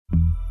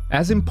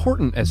As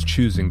important as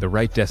choosing the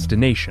right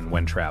destination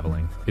when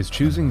traveling is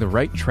choosing the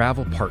right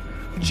travel partner.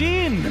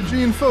 Gene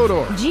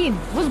Fodor. Gene,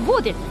 was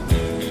будет?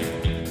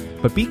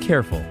 But be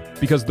careful,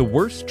 because the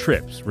worst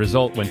trips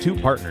result when two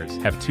partners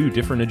have two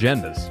different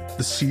agendas.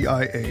 The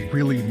CIA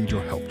really need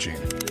your help, Gene.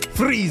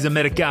 Freeze,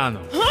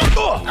 Americano!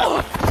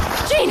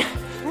 Gene,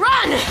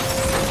 run!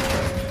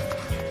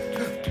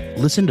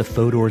 Listen to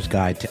Fodor's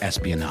Guide to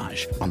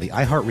Espionage on the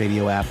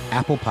iHeartRadio app,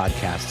 Apple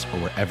Podcasts, or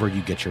wherever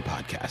you get your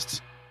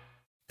podcasts.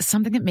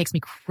 Something that makes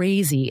me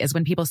crazy is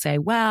when people say,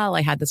 well,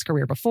 I had this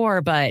career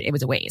before, but it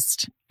was a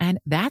waste. And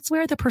that's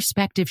where the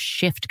perspective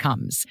shift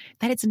comes,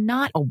 that it's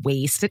not a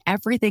waste, that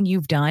everything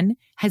you've done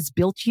has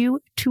built you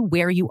to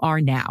where you are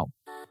now.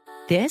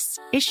 This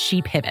is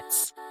She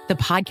Pivots, the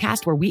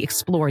podcast where we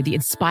explore the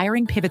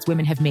inspiring pivots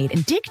women have made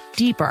and dig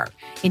deeper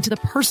into the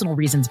personal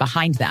reasons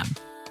behind them.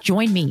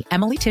 Join me,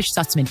 Emily Tish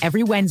Sussman,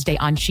 every Wednesday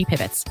on She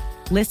Pivots.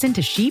 Listen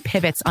to She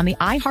Pivots on the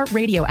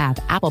iHeartRadio app,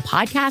 Apple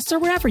Podcasts, or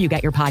wherever you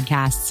get your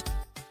podcasts.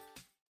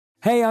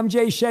 Hey, I'm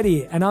Jay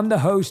Shetty, and I'm the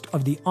host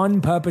of the On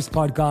Purpose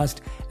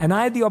podcast, and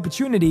I had the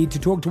opportunity to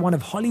talk to one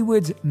of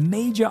Hollywood's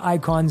major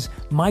icons,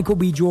 Michael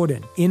B.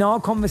 Jordan. In our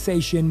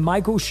conversation,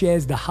 Michael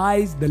shares the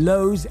highs, the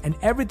lows, and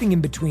everything in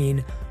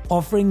between,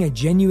 offering a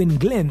genuine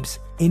glimpse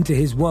into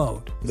his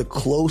world. The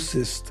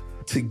closest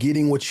to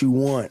getting what you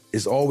want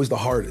is always the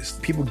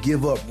hardest. People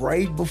give up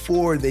right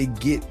before they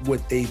get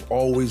what they've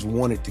always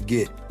wanted to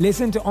get.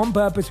 Listen to On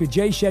Purpose with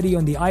Jay Shetty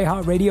on the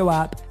iHeartRadio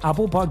app,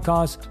 Apple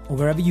Podcasts, or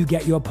wherever you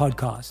get your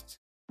podcasts.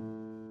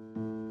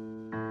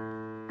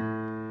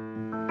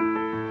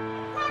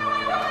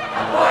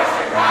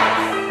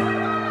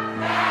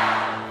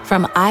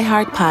 From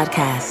iHeart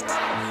Podcasts,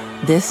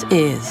 this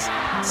is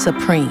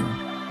Supreme,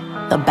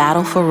 The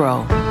Battle for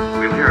Roe.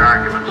 We'll hear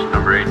arguments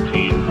number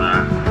 18,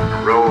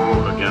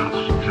 Roe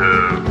against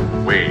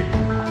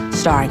Wade.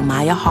 Starring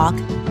Maya Hawke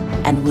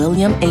and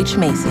William H.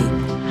 Macy.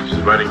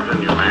 Mrs.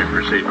 Weddington, you may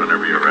proceed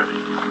whenever you're ready.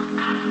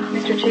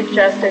 Mr. Chief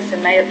Justice,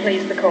 and may it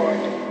please the court.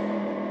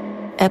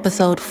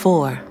 Episode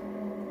 4,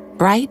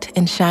 Bright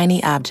and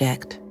Shiny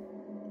Object.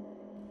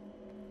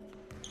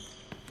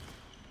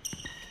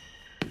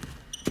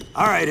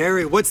 All right,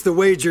 Harry, what's the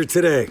wager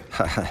today?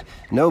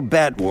 No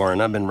bet,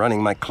 Warren. I've been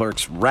running my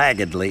clerks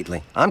ragged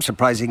lately. I'm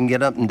surprised he can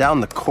get up and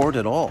down the court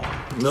at all.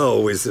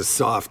 No, he's a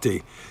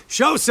softy.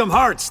 Show some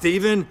heart,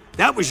 Steven.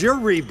 That was your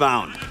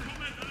rebound.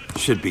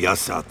 Should be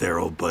us out there,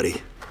 old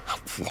buddy.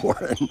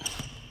 Warren,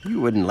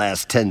 you wouldn't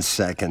last 10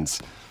 seconds.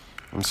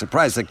 I'm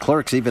surprised the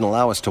clerks even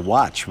allow us to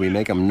watch. We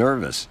make them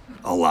nervous.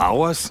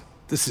 Allow us?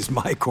 This is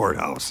my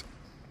courthouse.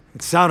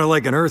 It sounded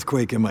like an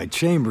earthquake in my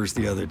chambers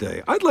the other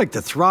day. I'd like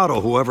to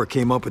throttle whoever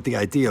came up with the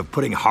idea of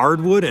putting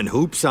hardwood and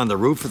hoops on the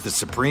roof of the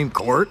Supreme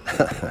Court.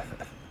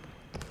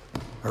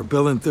 Are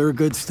Bill and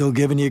Thurgood still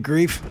giving you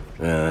grief?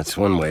 Yeah, that's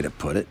one way to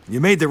put it.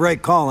 You made the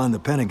right call on the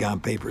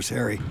Pentagon Papers,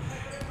 Harry.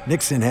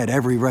 Nixon had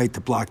every right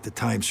to block the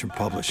Times from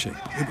publishing.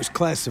 It was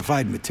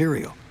classified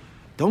material.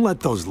 Don't let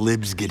those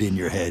libs get in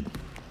your head.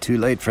 Too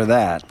late for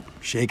that.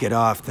 Shake it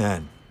off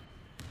then.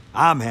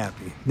 I'm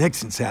happy.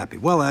 Nixon's happy.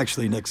 Well,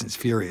 actually, Nixon's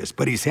furious,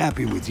 but he's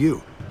happy with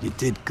you. You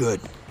did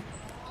good.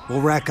 We'll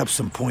rack up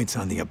some points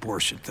on the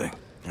abortion thing.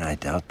 I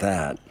doubt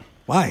that.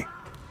 Why?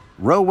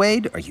 Roe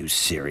Wade? Are you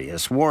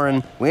serious,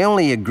 Warren? We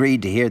only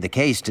agreed to hear the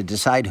case to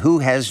decide who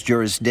has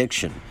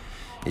jurisdiction.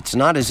 It's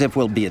not as if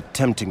we'll be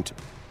attempting to...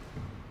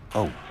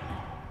 Oh.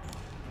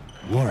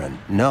 Warren,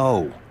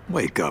 no.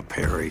 Wake up,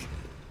 Harry.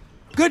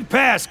 Good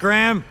pass,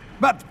 Graham.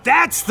 But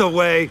that's the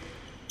way.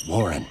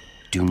 Warren,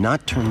 do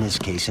not turn this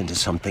case into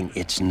something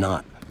it's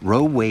not.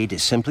 Roe Wade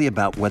is simply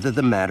about whether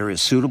the matter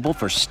is suitable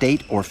for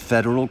state or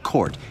federal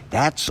court.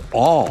 That's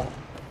all.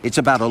 It's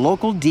about a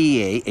local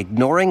DA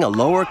ignoring a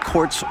lower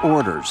court's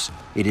orders.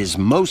 It is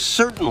most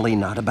certainly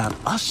not about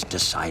us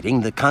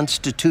deciding the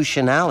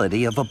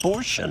constitutionality of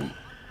abortion.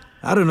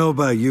 I don't know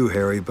about you,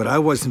 Harry, but I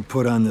wasn't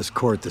put on this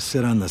court to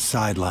sit on the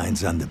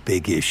sidelines on the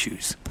big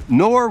issues.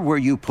 Nor were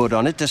you put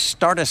on it to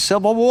start a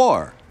civil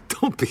war.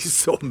 Don't be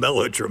so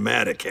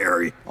melodramatic,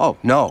 Harry. Oh,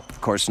 no,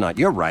 of course not.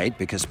 You're right,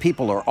 because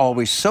people are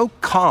always so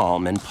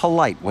calm and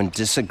polite when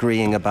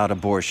disagreeing about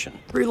abortion.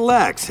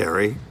 Relax,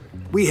 Harry.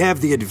 We have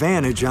the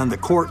advantage on the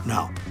court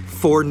now.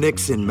 4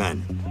 Nixon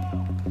men.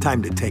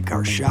 Time to take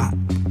our shot.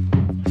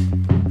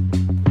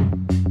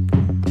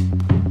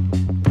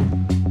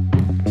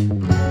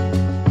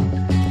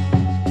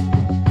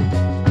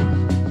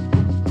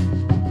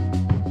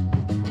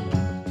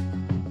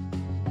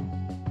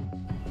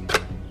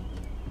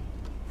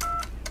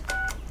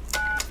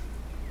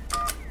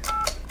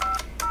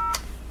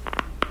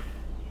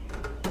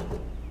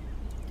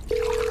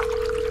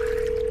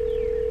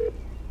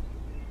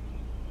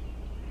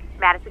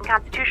 Madison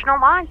Constitutional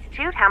Law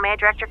Institute. How may I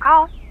direct your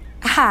call?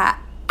 Hi,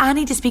 I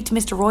need to speak to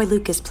Mr. Roy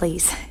Lucas,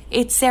 please.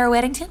 It's Sarah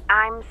Weddington.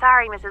 I'm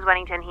sorry, Mrs.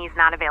 Weddington. He's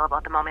not available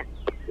at the moment.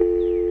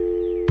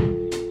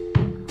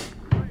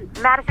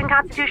 Madison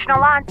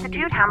Constitutional Law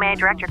Institute. How may I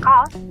direct your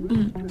call?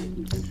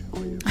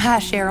 Hi,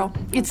 Cheryl.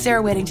 It's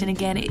Sarah Weddington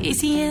again. Is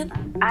he in?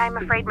 I'm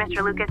afraid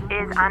Mr. Lucas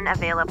is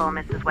unavailable,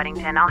 Mrs.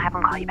 Weddington. I'll have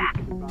him call you back.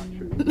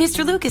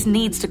 Mr. Lucas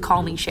needs to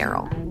call me,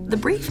 Cheryl. The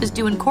brief is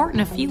due in court in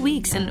a few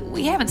weeks, and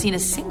we haven't seen a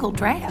single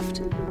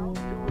draft.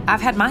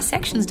 I've had my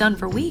sections done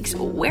for weeks.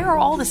 Where are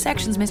all the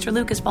sections Mr.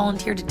 Lucas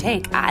volunteered to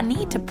take? I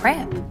need to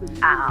prep.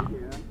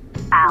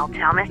 I'll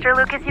tell Mr.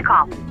 Lucas you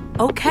called.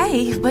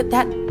 Okay, but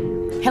that...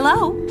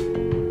 Hello?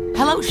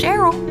 Hello,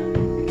 Cheryl?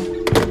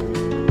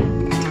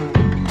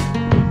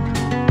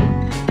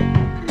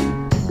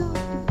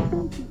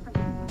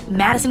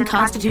 Madison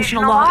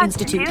Constitutional Law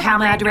Institute. How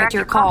may I direct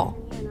your call?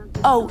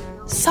 Oh,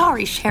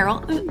 sorry,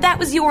 Cheryl. That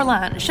was your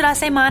line. Should I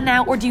say mine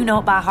now, or do you know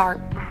it by heart?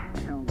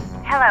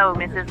 Hello,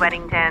 Mrs.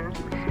 Weddington.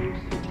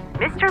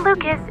 Mr.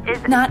 Lucas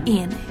is... Not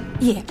in.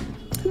 Yeah.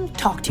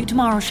 Talk to you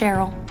tomorrow,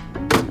 Cheryl.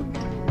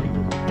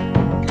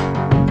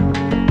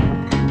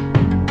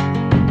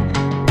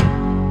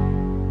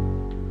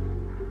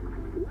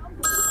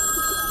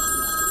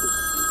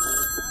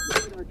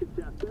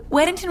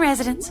 Weddington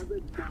residence.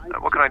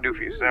 What can I do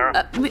for you,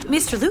 Sarah?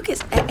 Mr.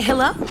 Lucas,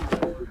 hello?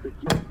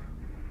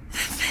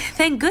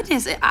 Thank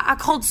goodness. I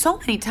called so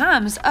many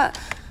times.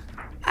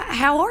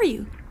 How are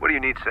you? What do you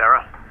need,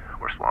 Sarah?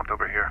 We're swamped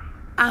over here.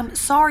 I'm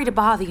sorry to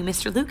bother you,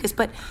 Mr. Lucas,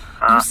 but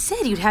you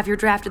said you'd have your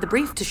draft of the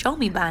brief to show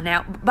me by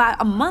now. By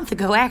a month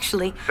ago,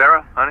 actually.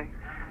 Sarah, honey,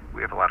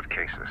 we have a lot of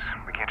cases.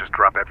 We can't just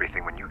drop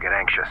everything when you get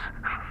anxious.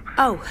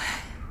 Oh,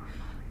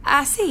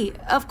 I see.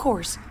 Of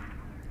course.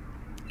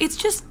 It's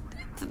just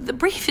the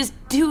brief is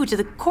due to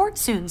the court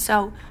soon,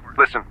 so...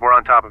 Listen, we're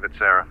on top of it,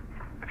 Sarah.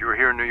 If you were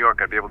here in New York,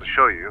 I'd be able to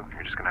show you.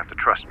 You're just going to have to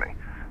trust me.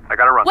 I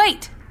gotta run.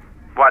 Wait!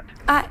 What?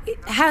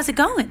 How's it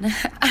going?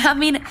 I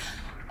mean,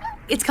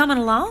 it's coming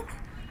along?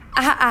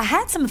 I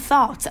had some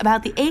thoughts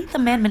about the Eighth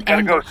Amendment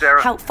angle. Gotta go,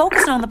 Sarah. How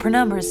focusing on the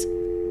penumbras.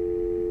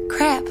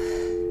 Crap.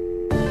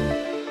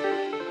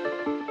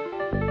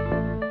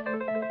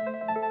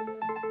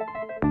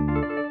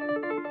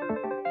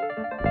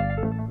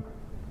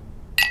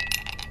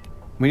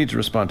 We need to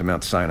respond to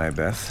Mount Sinai,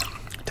 Beth.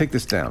 Take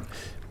this down.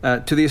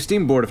 To the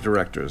esteemed board of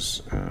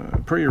directors,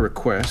 per your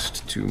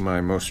request to my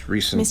most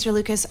recent... Mr.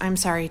 Lucas, I'm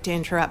sorry to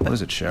interrupt, but... What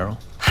is it, Cheryl?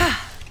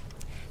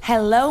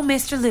 Hello,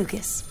 Mr.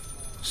 Lucas.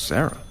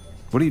 Sarah,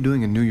 what are you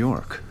doing in New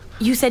York?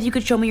 You said you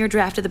could show me your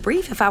draft of the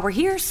brief if I were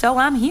here, so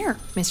I'm here.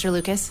 Mr.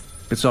 Lucas?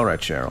 It's all right,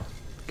 Cheryl.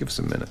 Give us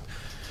a minute.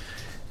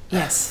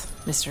 Yes,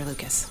 Mr.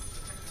 Lucas.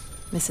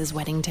 Mrs.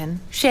 Weddington.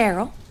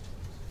 Cheryl.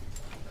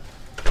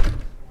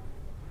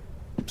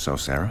 So,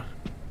 Sarah,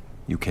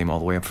 you came all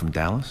the way up from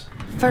Dallas?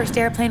 First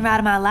airplane ride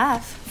of my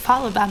life,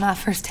 followed by my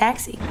first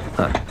taxi.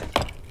 Huh.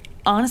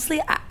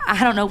 Honestly,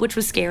 I don't know which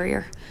was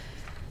scarier.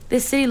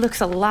 This city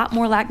looks a lot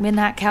more like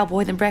Midnight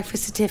Cowboy than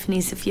Breakfast at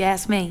Tiffany's, if you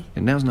ask me.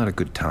 And now's not a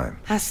good time.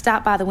 I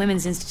stopped by the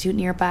Women's Institute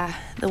nearby.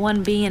 The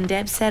one Bea and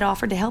Deb said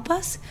offered to help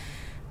us.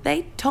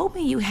 They told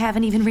me you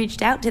haven't even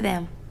reached out to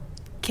them.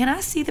 Can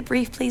I see the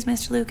brief, please,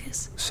 Mr.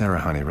 Lucas? Sarah,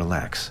 honey,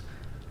 relax.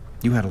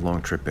 You had a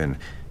long trip in.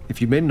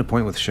 If you made an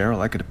appointment with Cheryl,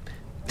 I could...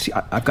 See,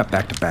 I've got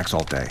back-to-backs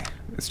all day.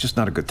 It's just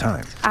not a good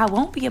time. I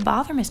won't be a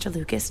bother, Mr.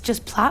 Lucas.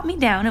 Just plop me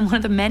down in one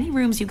of the many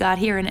rooms you got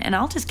here, and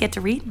I'll just get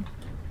to reading.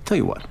 Tell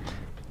you what.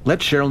 Let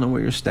Cheryl know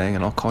where you're staying,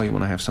 and I'll call you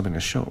when I have something to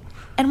show.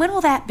 And when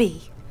will that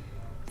be?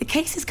 The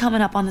case is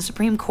coming up on the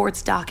Supreme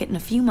Court's docket in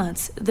a few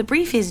months. The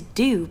brief is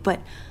due,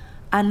 but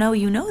I know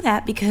you know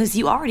that because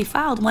you already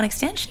filed one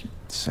extension.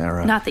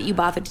 Sarah... Not that you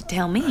bothered to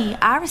tell me.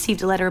 I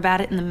received a letter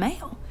about it in the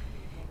mail.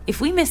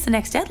 If we miss the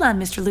next deadline,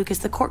 Mr. Lucas,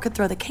 the court could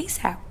throw the case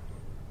out.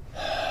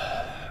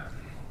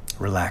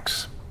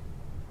 Relax.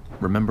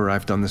 Remember,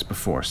 I've done this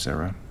before,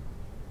 Sarah.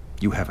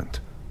 You haven't.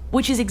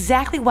 Which is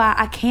exactly why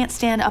I can't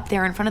stand up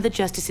there in front of the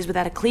justices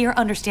without a clear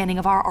understanding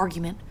of our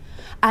argument.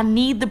 I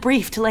need the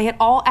brief to lay it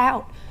all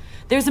out.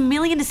 There's a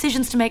million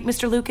decisions to make,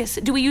 Mr. Lucas.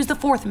 Do we use the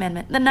 4th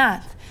Amendment, the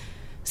 9th?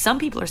 Some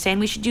people are saying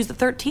we should use the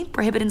 13th,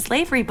 prohibiting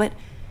slavery, but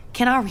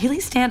can I really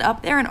stand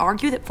up there and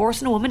argue that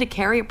forcing a woman to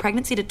carry a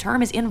pregnancy to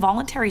term is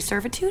involuntary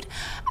servitude?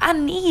 I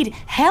need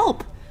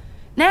help.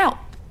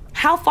 Now,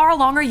 how far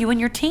along are you and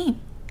your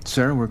team?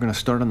 Sarah, we're going to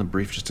start on the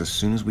brief just as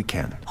soon as we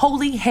can.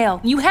 Holy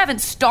hell, you haven't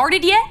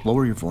started yet?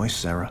 Lower your voice,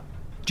 Sarah.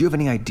 Do you have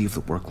any idea of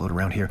the workload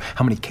around here?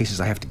 How many cases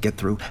I have to get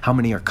through? How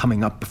many are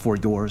coming up before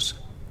yours?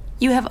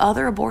 You have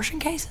other abortion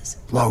cases?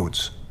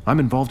 Loads. I'm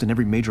involved in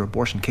every major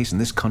abortion case in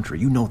this country.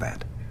 You know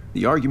that.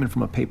 The argument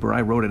from a paper I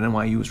wrote at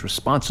NYU is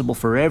responsible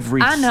for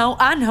every... I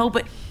know,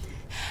 but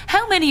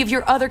how many of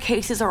your other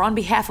cases are on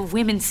behalf of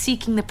women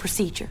seeking the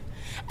procedure?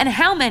 And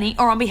how many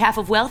are on behalf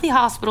of wealthy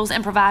hospitals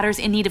and providers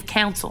in need of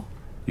counsel?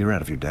 You're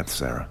out of your depth,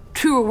 Sarah.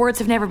 Truer words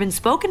have never been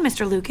spoken,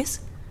 Mr. Lucas.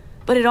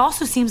 But it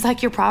also seems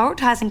like you're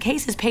prioritizing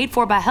cases paid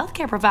for by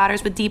healthcare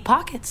providers with deep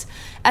pockets,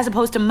 as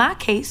opposed to my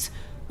case,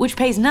 which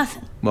pays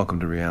nothing. Welcome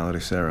to reality,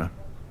 Sarah.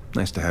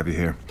 Nice to have you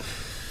here.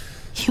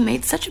 You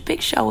made such a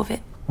big show of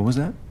it. What was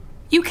that?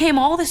 You came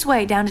all this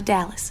way down to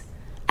Dallas,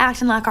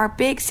 acting like our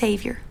big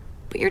savior.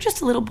 But you're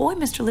just a little boy,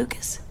 Mr.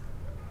 Lucas.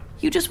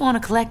 You just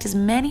want to collect as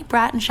many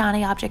bright and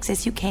shiny objects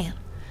as you can.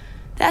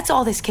 That's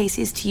all this case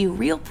is to you,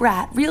 real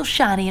bright, real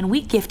shiny, and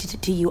we gifted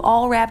it to you,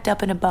 all wrapped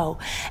up in a bow.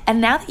 And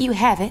now that you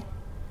have it,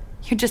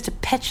 you're just a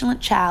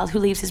petulant child who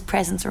leaves his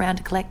presents around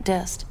to collect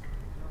dust.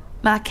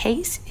 My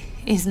case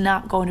is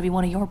not going to be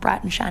one of your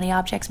bright and shiny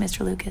objects,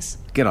 Mr. Lucas.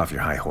 Get off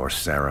your high horse,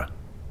 Sarah.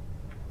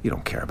 You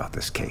don't care about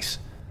this case.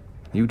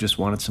 You just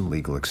wanted some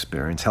legal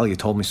experience. Hell, you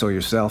told me so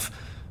yourself.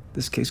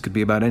 This case could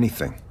be about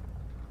anything.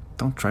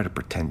 Don't try to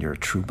pretend you're a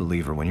true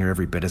believer when you're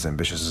every bit as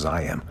ambitious as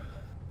I am.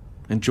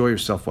 Enjoy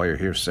yourself while you're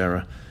here,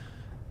 Sarah.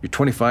 You're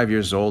 25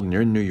 years old and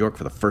you're in New York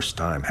for the first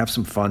time. Have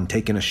some fun,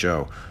 take in a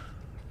show.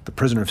 The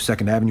Prisoner of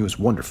 2nd Avenue is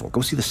wonderful. Go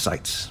see the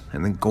sights,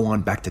 and then go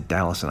on back to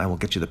Dallas, and I will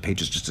get you the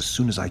pages just as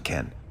soon as I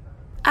can.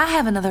 I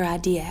have another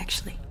idea,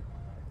 actually.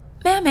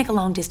 May I make a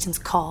long-distance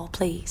call,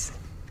 please?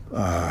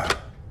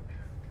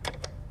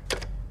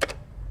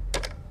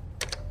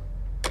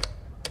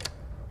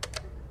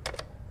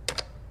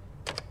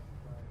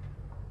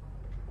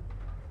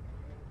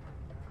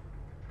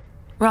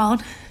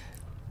 Ron,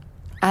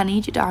 I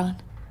need you, darling.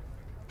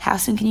 How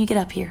soon can you get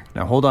up here?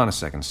 Now, hold on a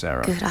second,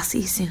 Sarah. Good, I'll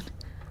see you soon.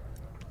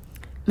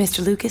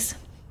 Mr. Lucas,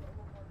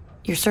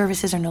 your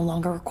services are no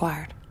longer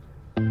required.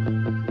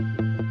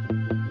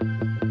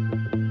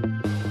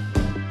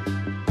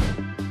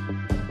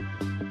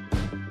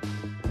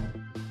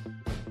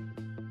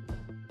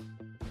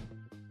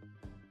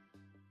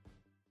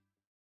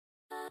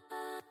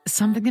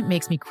 Something that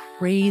makes me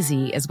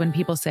crazy is when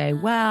people say,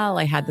 well,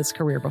 I had this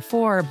career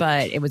before,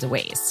 but it was a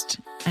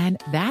waste.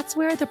 And that's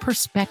where the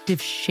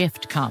perspective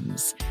shift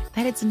comes,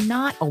 that it's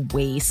not a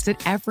waste,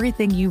 that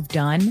everything you've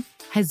done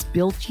has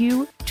built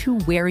you to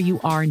where you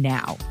are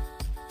now.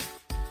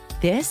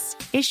 This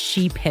is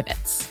She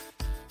Pivots,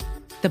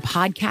 the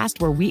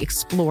podcast where we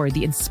explore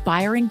the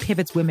inspiring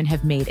pivots women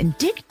have made and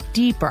dig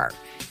deeper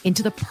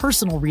into the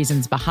personal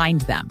reasons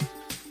behind them.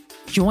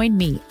 Join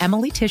me,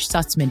 Emily Tish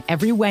Sussman,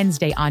 every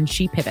Wednesday on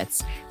She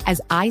Pivots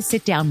as I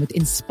sit down with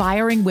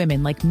inspiring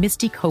women like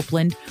Misty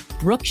Copeland,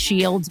 Brooke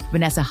Shields,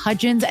 Vanessa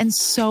Hudgens, and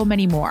so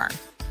many more.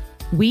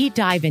 We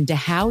dive into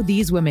how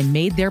these women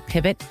made their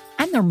pivot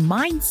and their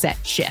mindset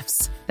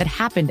shifts that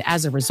happened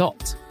as a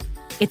result.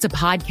 It's a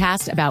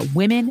podcast about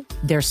women,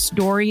 their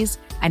stories,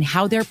 and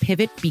how their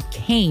pivot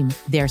became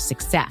their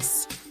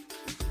success.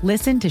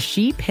 Listen to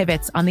She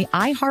Pivots on the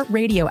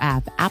iHeartRadio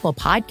app, Apple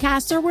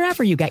Podcasts, or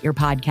wherever you get your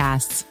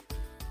podcasts.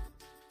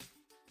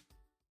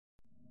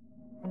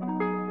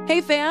 Hey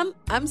fam,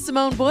 I'm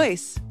Simone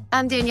Boyce.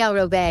 I'm Danielle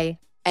Robay.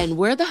 And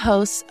we're the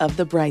hosts of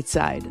The Bright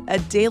Side, a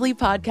daily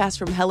podcast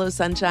from Hello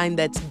Sunshine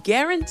that's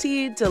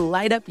guaranteed to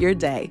light up your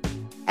day.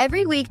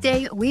 Every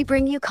weekday, we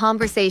bring you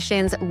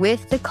conversations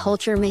with the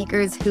culture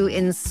makers who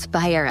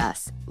inspire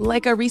us.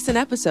 Like our recent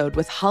episode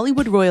with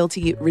Hollywood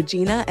royalty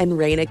Regina and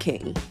Raina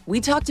King. We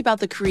talked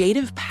about the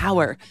creative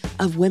power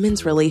of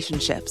women's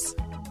relationships.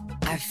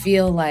 I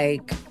feel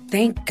like,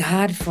 thank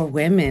God for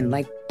women,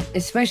 like,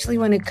 especially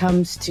when it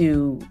comes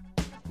to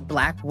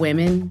Black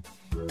women,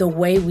 the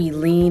way we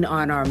lean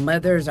on our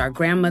mothers, our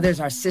grandmothers,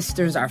 our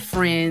sisters, our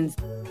friends.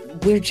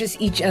 We're just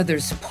each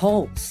other's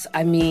pulse.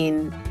 I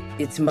mean,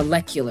 it's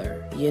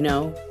molecular, you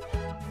know?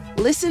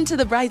 Listen to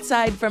The Bright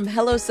Side from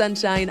Hello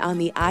Sunshine on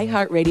the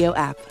iHeartRadio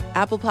app,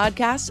 Apple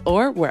Podcasts,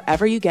 or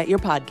wherever you get your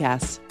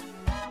podcasts.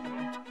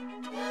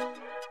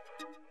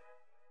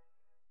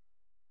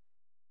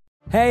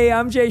 Hey,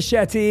 I'm Jay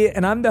Shetty,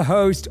 and I'm the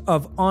host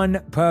of On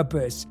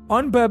Purpose.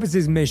 On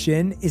Purpose's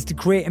mission is to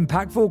create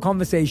impactful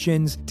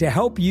conversations to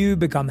help you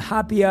become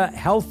happier,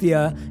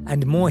 healthier,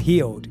 and more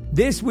healed.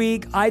 This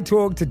week, I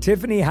talked to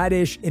Tiffany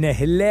Haddish in a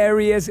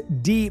hilarious,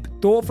 deep,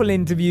 thoughtful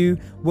interview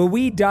where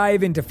we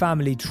dive into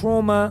family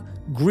trauma,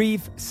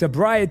 grief,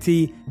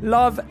 sobriety,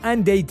 love,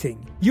 and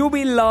dating. You'll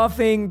be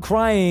laughing,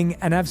 crying,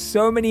 and have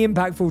so many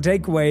impactful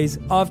takeaways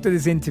after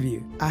this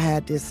interview. I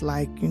had this,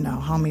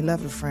 homie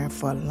lover friend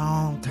for a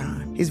long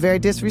time. He's very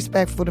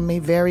disrespectful to me,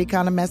 very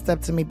kind of messed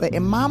up to me. But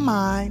in my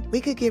mind,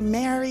 we could get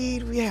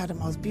married. We had the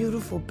most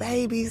beautiful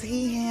babies.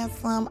 He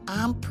handsome.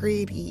 I'm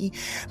pretty.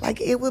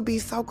 It would be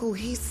so cool.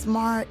 He's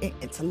smart and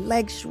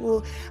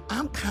intellectual.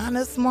 I'm kind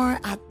of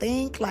smart, I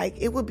think.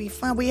 It would be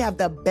fun. We have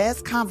the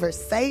best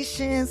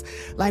conversations.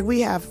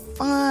 We have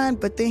fun,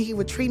 but then he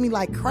would treat me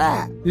like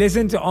crap.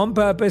 Listen to On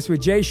Purpose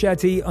with Jay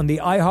Shetty on the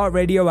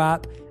iHeartRadio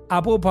app,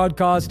 Apple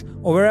Podcast,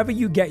 or wherever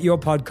you get your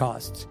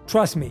podcasts.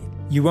 Trust me,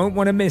 you won't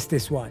want to miss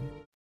this one.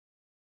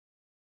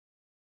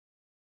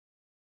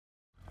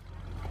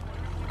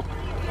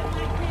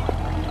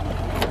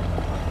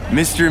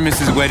 Mr. and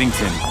Mrs.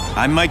 Weddington,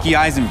 I'm Mikey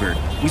Eisenberg.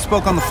 We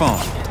spoke on the phone.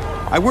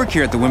 I work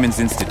here at the Women's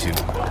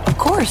Institute. Of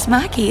course,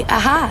 Mikey.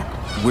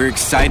 Aha. We're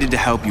excited to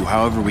help you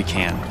however we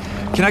can.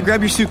 Can I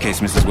grab your suitcase,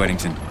 Mrs.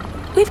 Weddington?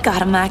 We've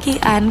got him, Mikey,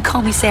 and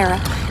call me Sarah.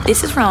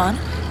 This is Ron.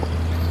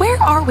 Where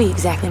are we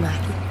exactly,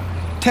 Mikey?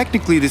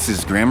 Technically, this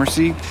is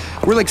Gramercy.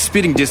 We're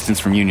spitting distance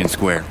from Union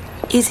Square.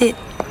 Is it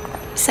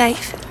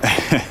safe?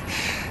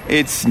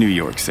 It's New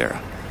York, Sarah.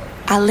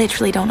 I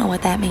literally don't know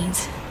what that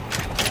means.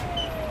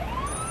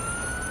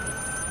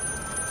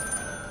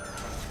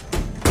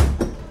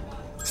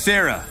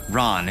 Sarah,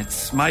 Ron,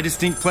 it's my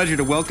distinct pleasure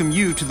to welcome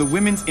you to the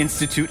Women's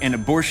Institute and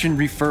Abortion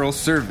Referral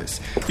Service.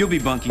 You'll be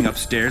bunking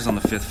upstairs on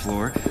the 5th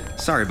floor.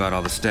 Sorry about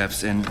all the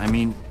steps, and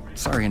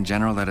sorry in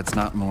general that it's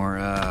not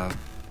more,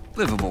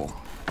 livable.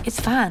 It's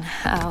fine.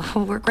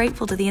 We're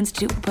grateful to the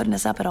Institute for putting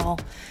us up at all.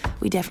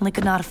 We definitely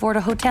could not afford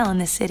a hotel in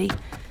this city.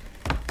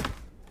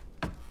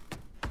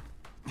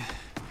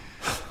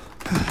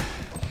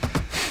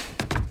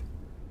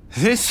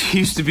 This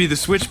used to be the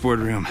switchboard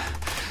room.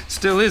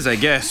 Still is, I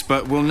guess,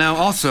 but will now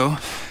also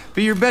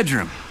be your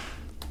bedroom.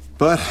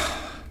 But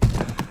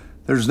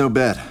there's no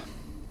bed.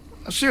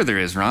 Sure there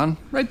is, Ron.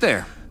 Right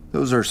there.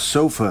 Those are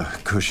sofa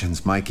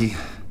cushions, Mikey.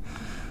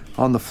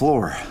 On the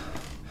floor,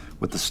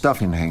 with the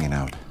stuffing hanging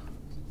out.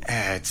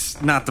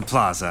 It's not the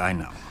plaza, I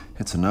know.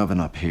 It's an oven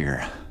up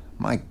here.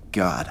 My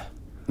God.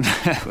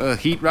 Well,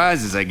 heat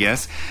rises, I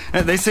guess.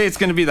 They say it's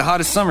going to be the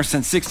hottest summer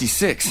since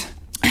 '66.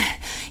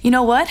 You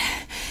know what?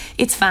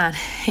 It's fine.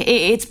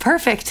 It's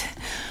perfect.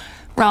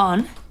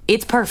 Ron,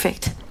 it's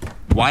perfect.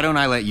 Why don't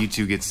I let you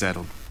two get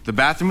settled? The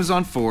bathroom is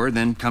on 4,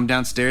 then come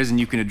downstairs and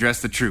you can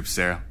address the troops,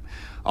 Sarah.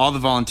 All the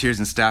volunteers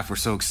and staff were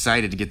so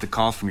excited to get the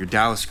call from your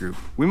Dallas group.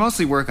 We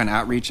mostly work on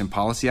outreach and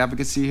policy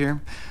advocacy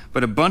here,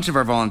 but a bunch of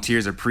our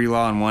volunteers are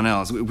pre-law and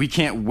 1Ls. We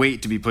can't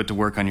wait to be put to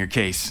work on your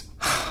case.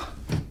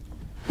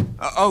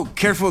 Oh,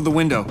 careful of the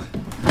window.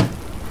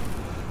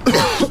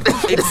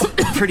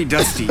 It's pretty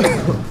dusty.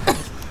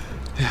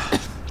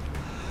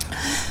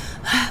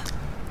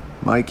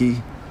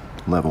 Mikey,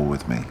 level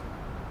with me.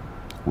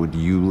 Would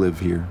you live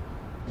here?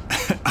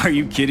 Are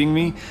you kidding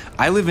me?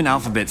 I live in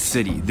Alphabet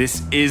City.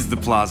 This is the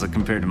plaza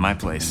compared to my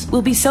place.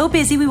 We'll be so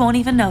busy we won't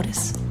even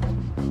notice.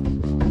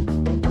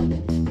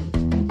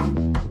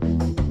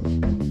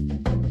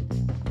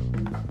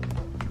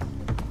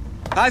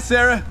 Hi,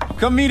 Sarah.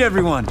 Come meet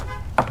everyone.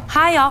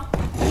 Hi, y'all.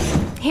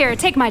 Here,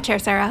 take my chair,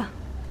 Sarah.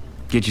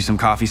 Get you some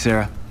coffee,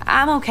 Sarah?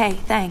 I'm okay,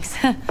 thanks.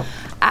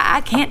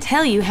 I can't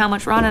tell you how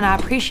much Ron and I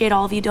appreciate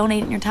all of you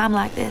donating your time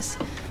like this,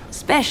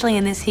 especially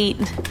in this heat.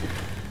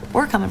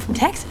 We're coming from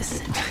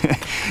Texas.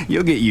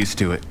 You'll get used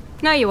to it.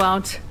 No, you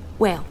won't.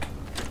 Well,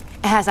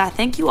 as I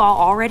think you all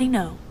already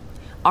know,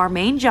 our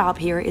main job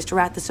here is to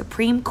write the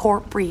Supreme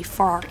Court brief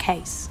for our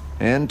case.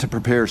 And to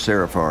prepare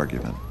Sarah for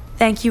argument.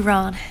 Thank you,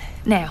 Ron.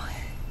 Now,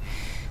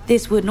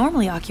 this would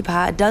normally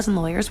occupy a dozen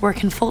lawyers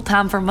working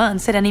full-time for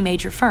months at any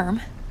major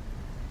firm.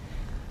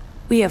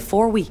 We have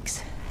 4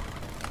 weeks.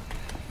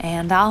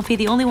 And I'll be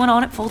the only one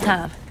on it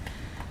full-time.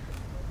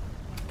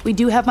 We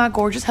do have my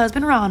gorgeous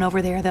husband Ron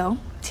over there, though,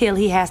 till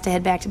he has to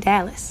head back to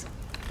Dallas.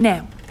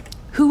 Now,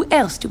 who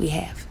else do we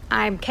have?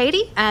 I'm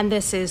Katie, and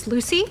this is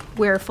Lucy.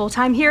 We're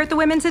full-time here at the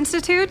Women's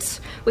Institute.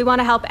 We want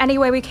to help any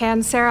way we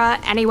can, Sarah,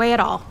 any way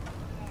at all.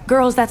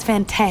 Girls, that's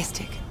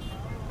fantastic.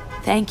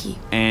 Thank you.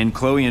 And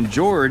Chloe and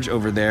George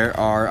over there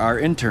are our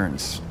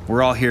interns.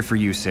 We're all here for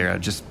you, Sarah.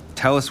 Just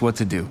tell us what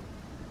to do.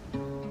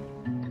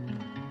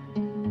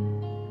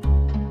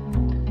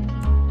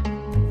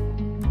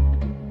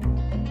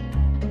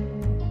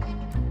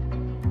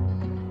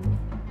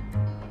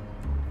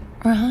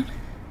 Ron?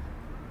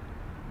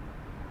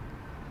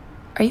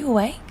 Are you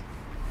awake?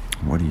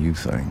 What do you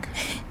think?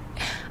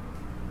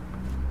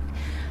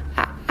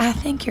 I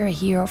think you're a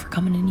hero for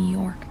coming to New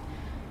York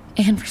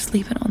and for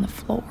sleeping on the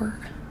floor.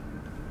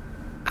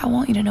 I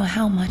want you to know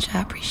how much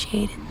I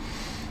appreciate it.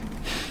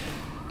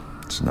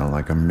 It's not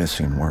like I'm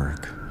missing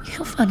work.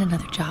 You'll find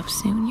another job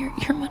soon.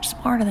 You're much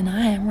smarter than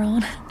I am,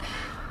 Ron.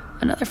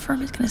 Another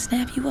firm is going to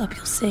snap you up,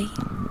 you'll see.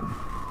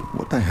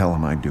 What the hell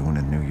am I doing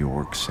in New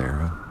York,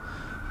 Sarah?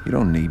 You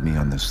don't need me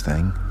on this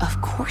thing.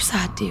 Of course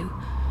I do.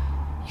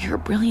 You're a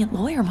brilliant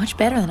lawyer, much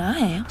better than I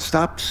am.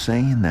 Stop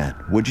saying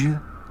that, would you?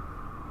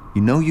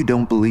 You know you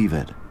don't believe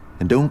it.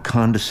 And don't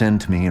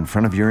condescend to me in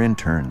front of your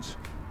interns.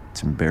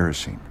 It's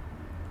embarrassing.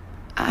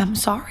 I'm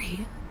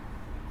sorry.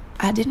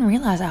 I didn't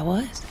realize I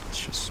was.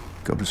 Just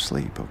go to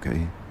sleep,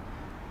 okay?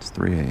 It's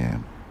 3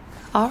 a.m.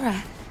 All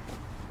right.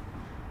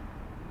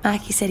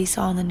 Mikey said he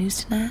saw on the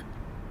news tonight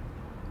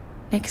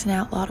Nixon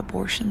outlawed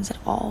abortions at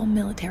all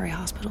military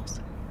hospitals.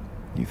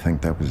 You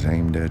think that was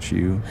aimed at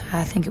you?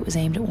 I think it was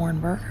aimed at Warren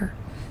Burger.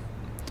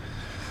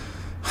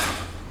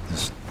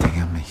 This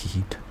damn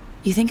heat.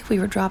 You think if we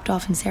were dropped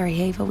off in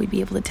Sarajevo, we'd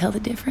be able to tell the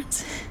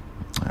difference?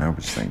 I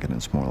was thinking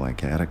it's more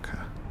like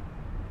Attica.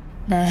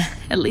 Nah,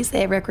 at least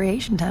they have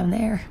recreation time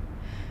there.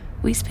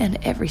 We spend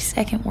every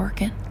second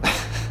working.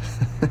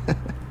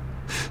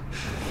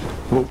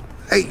 Well,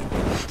 hey!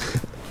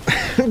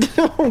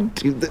 Don't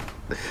do that.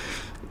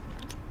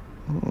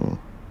 Oh.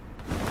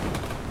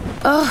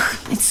 Ugh,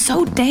 it's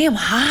so damn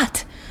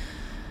hot.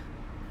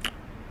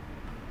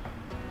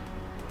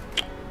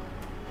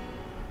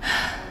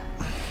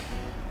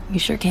 You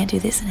sure can't do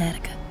this in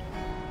Attica.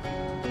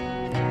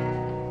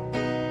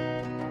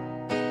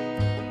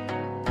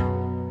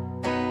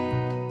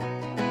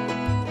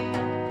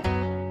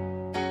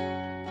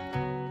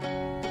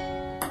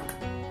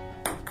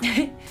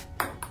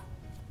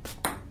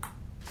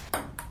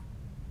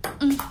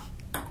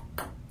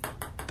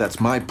 That's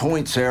my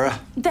point, Sarah.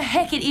 The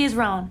heck it is,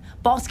 Ron.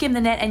 Ball skimmed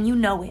the net and you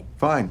know it.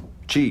 Fine.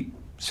 Cheat.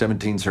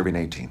 17 serving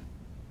 18.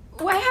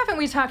 Why haven't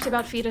we talked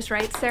about fetus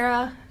rights,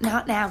 Sarah?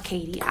 Not now,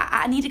 Katie.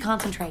 I need to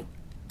concentrate.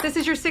 This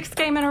is your 6th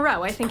game in a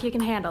row. I think you can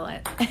handle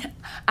it.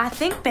 I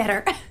think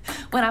better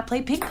when I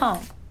play ping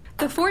pong.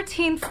 The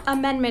 14th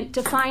Amendment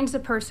defines a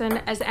person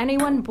as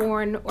anyone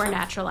born or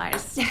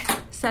naturalized.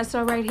 Says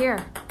so right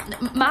here.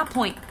 My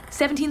point.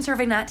 17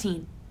 serving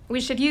 19. We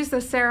should use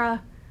this,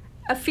 Sarah.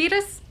 A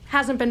fetus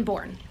hasn't been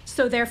born,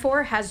 so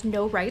therefore has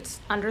no rights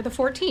under the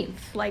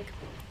 14th. Like,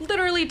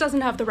 literally doesn't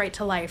have the right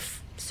to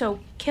life. So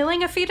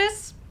killing a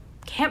fetus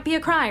can't be a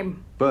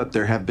crime. But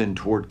there have been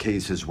tort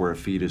cases where a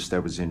fetus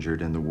that was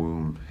injured in the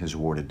womb is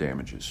awarded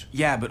damages.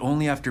 Yeah, but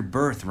only after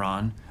birth,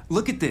 Ron.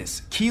 Look at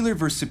this. Keeler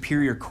versus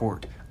Superior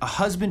Court. A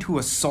husband who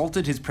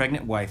assaulted his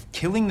pregnant wife,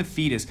 killing the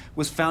fetus,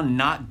 was found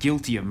not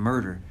guilty of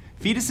murder.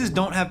 Fetuses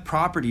don't have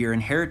property or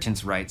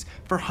inheritance rights.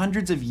 For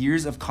hundreds of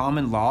years of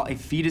common law, a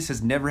fetus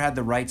has never had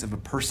the rights of a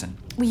person.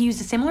 We used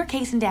a similar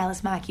case in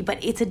Dallas, Mikey,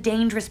 but it's a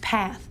dangerous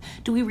path.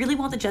 Do we really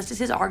want the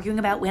justices arguing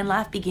about when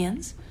life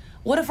begins?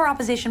 What if our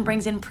opposition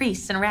brings in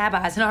priests and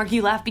rabbis and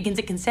argue life begins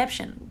at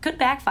conception? Could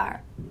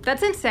backfire.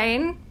 That's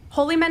insane.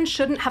 Holy men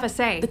shouldn't have a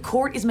say. The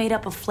court is made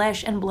up of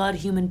flesh and blood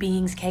human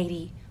beings,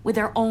 Katie, with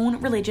their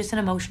own religious and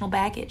emotional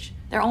baggage,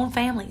 their own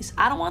families.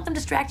 I don't want them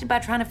distracted by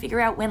trying to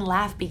figure out when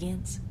life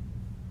begins.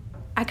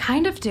 I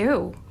kind of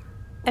do.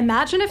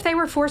 Imagine if they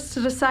were forced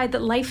to decide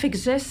that life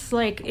exists,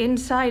 like,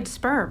 inside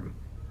sperm.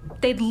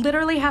 They'd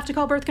literally have to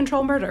call birth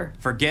control murder.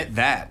 Forget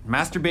that.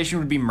 Masturbation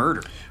would be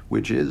murder.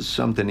 Which is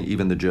something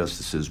even the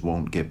justices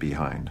won't get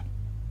behind.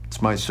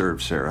 It's my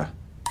serve, Sarah.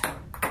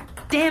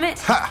 Damn it!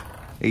 Ha!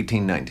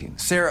 1819.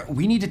 Sarah,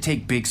 we need to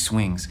take big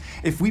swings.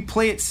 If we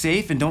play it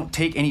safe and don't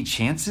take any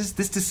chances,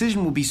 this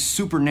decision will be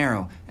super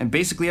narrow and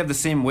basically have the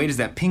same weight as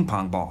that ping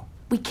pong ball.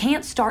 We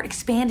can't start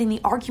expanding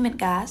the argument,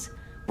 guys.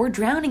 We're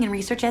drowning in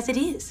research as it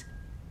is.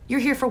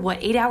 You're here for what,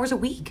 8 hours a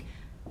week?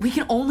 We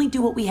can only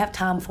do what we have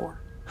time for.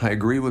 I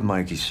agree with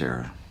Mikey,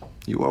 Sarah.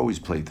 You always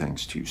play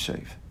things too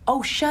safe.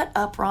 Oh, shut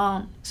up,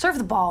 Ron. Serve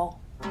the ball.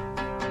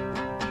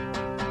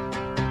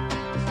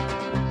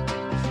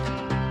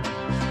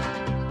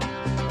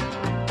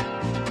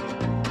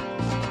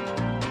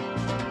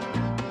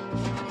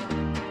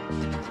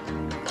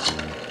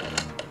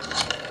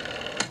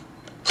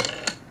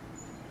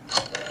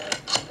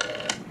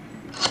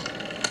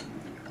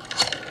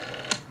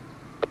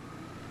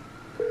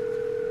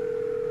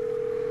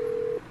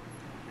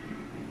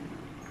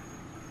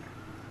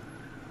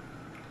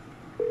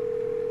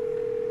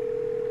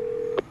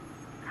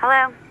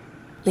 Hello?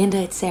 Linda,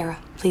 it's Sarah.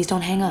 Please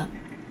don't hang up.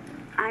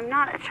 I'm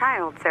not a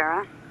child,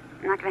 Sarah.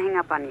 I'm not going to hang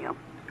up on you.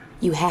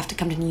 You have to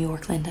come to New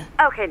York, Linda.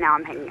 Okay, now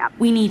I'm hanging up.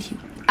 We need you.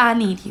 I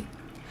need you.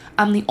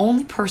 I'm the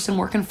only person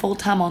working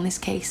full-time on this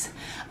case.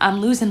 I'm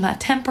losing my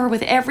temper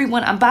with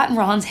everyone. I'm biting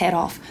Ron's head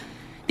off.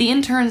 The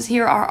interns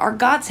here are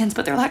godsends,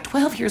 but they're like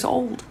 12 years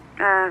old.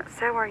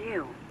 So are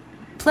you.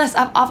 Plus,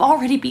 I've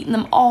already beaten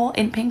them all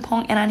in ping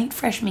pong, and I need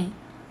fresh meat.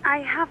 I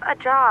have a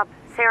job,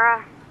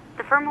 Sarah.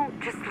 The firm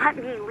won't just let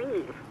me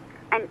leave.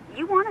 And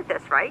you wanted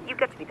this, right? You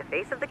get to be the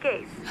face of the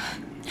case.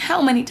 How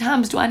many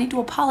times do I need to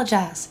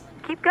apologize?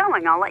 Keep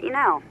going. I'll let you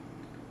know.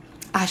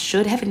 I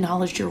should have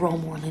acknowledged your role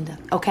more, Linda,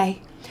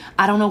 okay?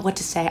 I don't know what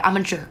to say. I'm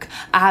a jerk.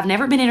 I've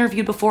never been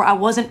interviewed before. I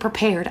wasn't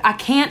prepared. I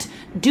can't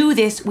do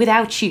this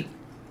without you.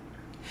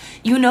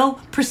 You know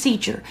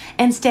procedure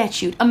and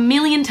statute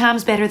 1,000,000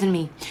 times better than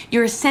me.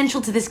 You're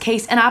essential to this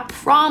case, and I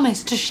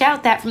promise to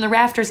shout that from the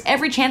rafters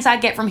every chance I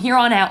get from here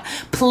on out.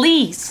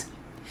 Please.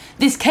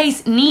 This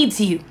case needs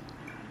you.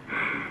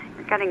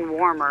 You're getting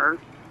warmer.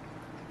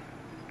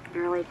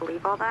 You really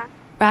believe all that?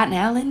 Right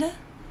now, Linda?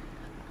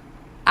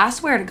 I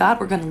swear to God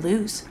we're going to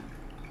lose.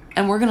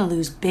 And we're going to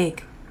lose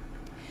big.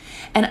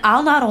 And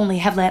I'll not only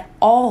have let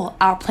all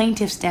our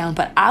plaintiffs down,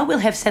 but I will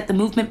have set the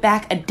movement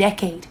back a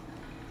decade.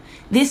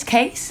 This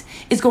case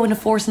is going to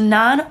force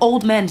 9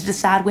 old men to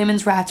decide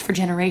women's rights for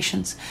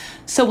generations.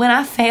 So when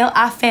I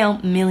fail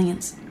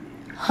millions.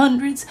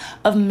 Hundreds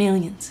of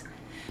millions.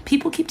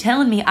 People keep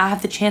telling me I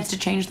have the chance to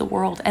change the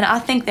world, and I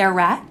think they're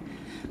right.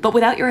 But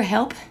without your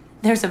help,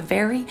 there's a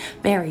very,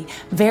 very,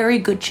 very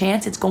good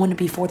chance it's going to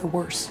be for the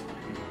worse.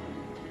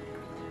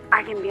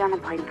 I can be on a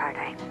plane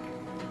Friday.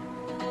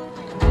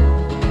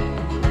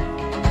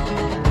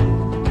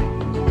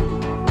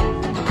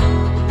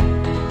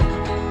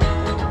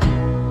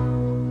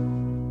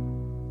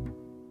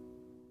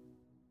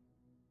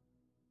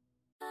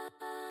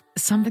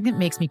 Something that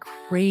makes me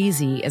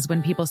crazy is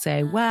when people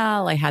say,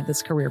 well, I had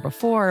this career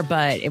before,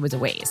 but it was a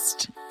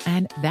waste.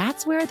 And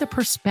that's where the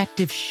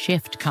perspective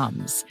shift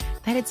comes,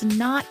 that it's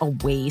not a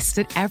waste,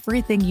 that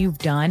everything you've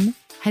done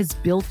has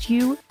built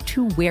you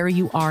to where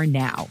you are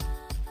now.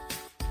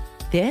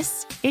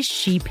 This is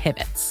She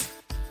Pivots,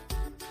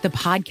 the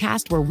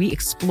podcast where we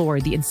explore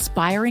the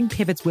inspiring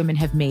pivots women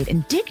have made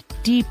and dig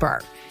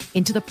deeper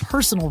into the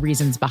personal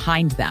reasons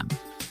behind them.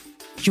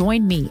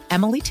 Join me,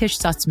 Emily Tish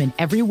Sussman,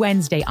 every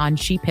Wednesday on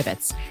She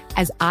Pivots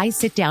as I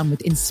sit down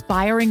with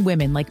inspiring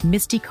women like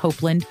Misty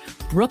Copeland,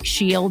 Brooke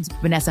Shields,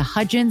 Vanessa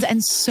Hudgens,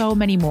 and so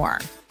many more.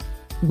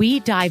 We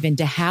dive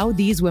into how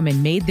these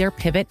women made their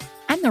pivot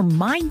and their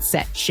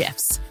mindset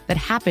shifts that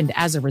happened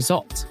as a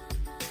result.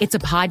 It's a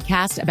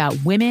podcast about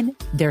women,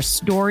 their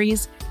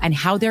stories, and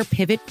how their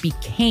pivot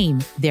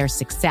became their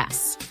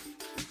success.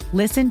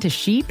 Listen to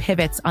She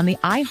Pivots on the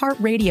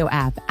iHeartRadio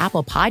app,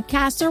 Apple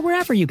Podcasts, or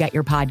wherever you get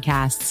your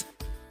podcasts.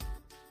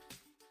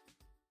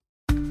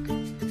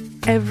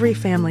 Every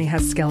family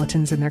has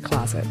skeletons in their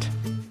closet.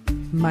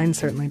 Mine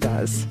certainly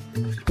does.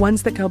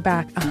 Ones that go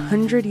back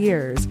 100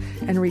 years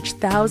and reach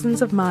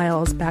thousands of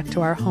miles back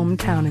to our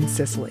hometown in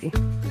Sicily.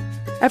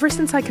 Ever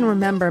since I can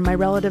remember, my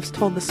relatives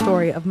told the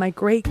story of my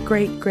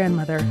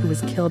great-great-grandmother who was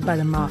killed by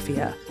the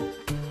mafia.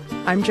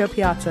 I'm Jo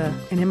Piazza,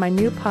 and in my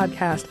new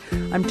podcast,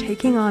 I'm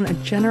taking on a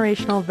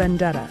generational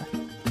vendetta,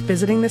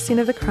 visiting the scene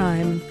of the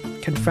crime,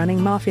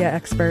 confronting mafia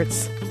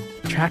experts,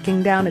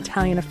 tracking down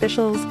Italian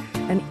officials,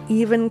 and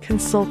even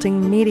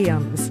consulting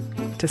mediums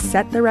to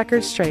set the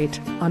record straight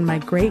on my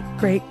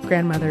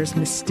great-great-grandmother's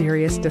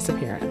mysterious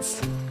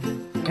disappearance.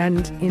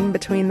 And in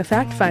between the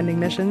fact-finding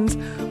missions,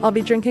 I'll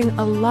be drinking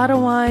a lot of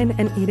wine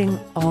and eating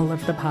all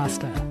of the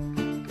pasta.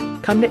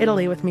 Come to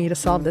Italy with me to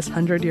solve this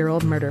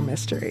 100-year-old murder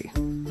mystery.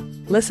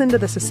 Listen to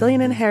The Sicilian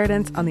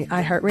Inheritance on the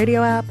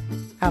iHeartRadio app,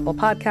 Apple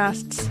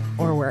Podcasts,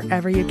 or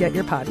wherever you get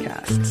your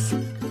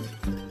podcasts.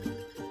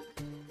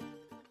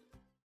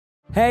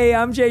 Hey,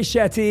 I'm Jay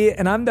Shetty,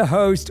 and I'm the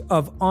host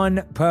of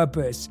On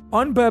Purpose.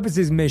 On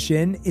Purpose's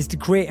mission is to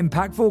create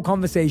impactful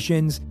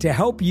conversations to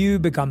help you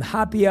become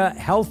happier,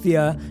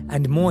 healthier,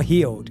 and more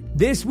healed.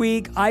 This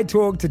week, I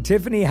talked to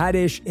Tiffany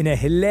Haddish in a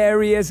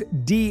hilarious,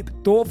 deep,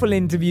 thoughtful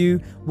interview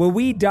where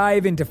we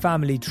dive into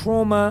family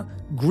trauma,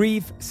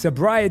 grief,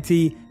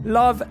 sobriety,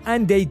 love,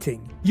 and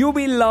dating. You'll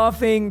be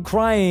laughing,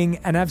 crying,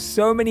 and have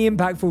so many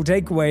impactful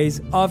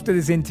takeaways after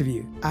this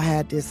interview. I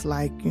had this,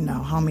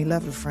 homie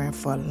lover friend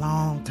for a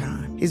long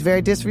time. He's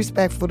very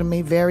disrespectful to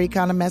me, very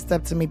kind of messed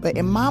up to me. But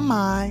in my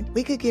mind,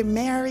 we could get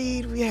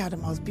married. We have the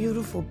most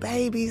beautiful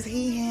babies.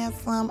 He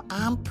handsome.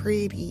 I'm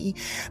pretty.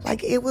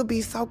 It would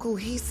be so cool.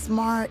 He's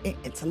smart and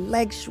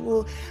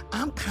intellectual.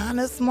 I'm kind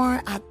of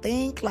smart, I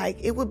think.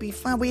 It would be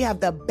fun. We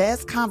have the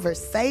best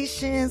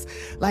conversations.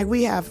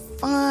 We have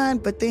fun,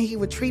 but then he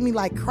would treat me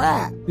like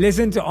crap.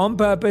 Listen to On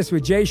Purpose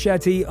with Jay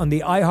Shetty on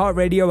the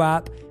iHeartRadio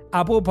app,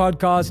 Apple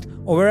Podcast,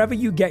 or wherever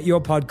you get your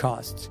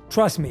podcasts.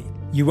 Trust me,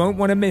 you won't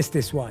want to miss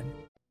this one.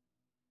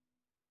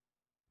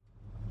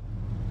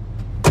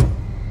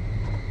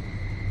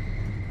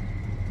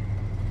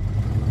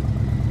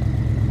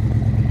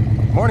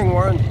 Morning,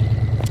 Warren.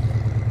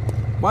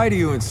 Why do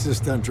you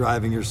insist on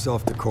driving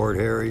yourself to court,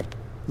 Harry?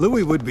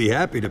 Louis would be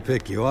happy to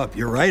pick you up.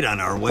 You're right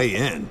on our way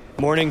in.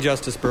 Morning,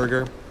 Justice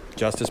Berger.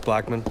 Justice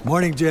Blackman.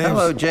 Morning, James.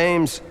 Hello,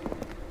 James.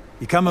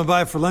 You coming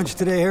by for lunch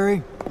today,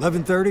 Harry?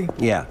 11:30?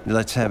 Yeah,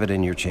 let's have it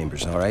in your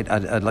chambers, all right?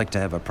 I'd like to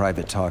have a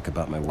private talk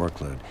about my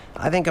workload.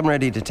 I think I'm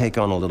ready to take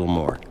on a little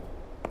more.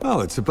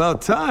 Oh, it's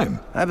about time.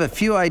 I have a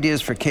few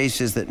ideas for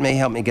cases that may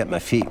help me get my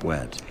feet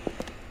wet.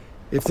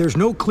 If there's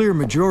no clear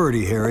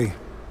majority, Harry,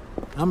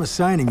 I'm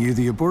assigning you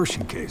the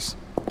abortion case.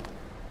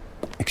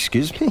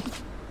 Excuse me?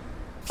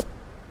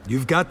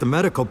 You've got the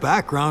medical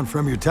background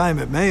from your time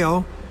at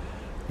Mayo.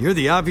 You're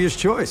the obvious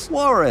choice.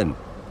 Warren,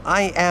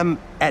 I am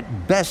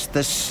at best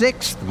the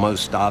sixth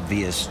most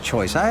obvious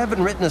choice. I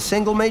haven't written a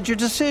single major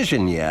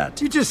decision yet.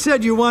 You just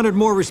said you wanted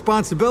more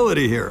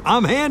responsibility here.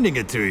 I'm handing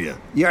it to you.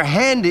 You're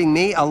handing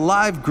me a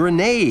live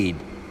grenade.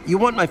 You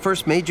want my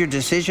first major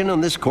decision on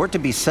this court to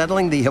be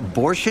settling the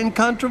abortion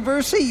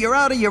controversy? You're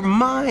out of your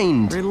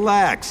mind.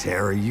 Relax,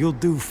 Harry. You'll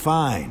do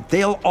fine.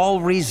 They'll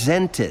all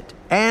resent it.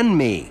 And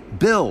me.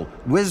 Bill,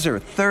 Whizzer,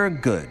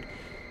 Thurgood.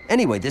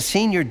 Anyway, the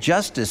senior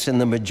justice in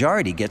the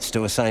majority gets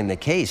to assign the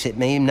case. It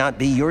may not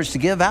be yours to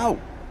give out.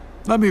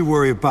 Let me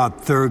worry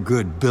about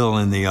Thurgood, Bill,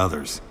 and the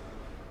others.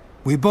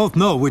 We both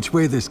know which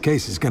way this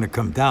case is going to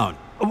come down.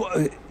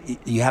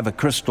 You have a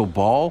crystal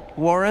ball,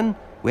 Warren?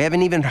 We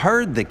haven't even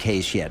heard the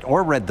case yet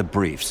or read the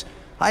briefs.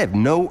 I have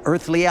no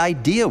earthly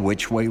idea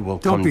which way will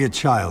come. Don't be a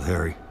child,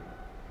 Harry.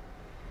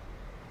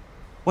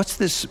 What's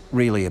this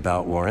really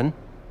about, Warren?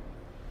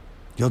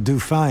 You'll do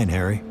fine,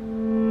 Harry.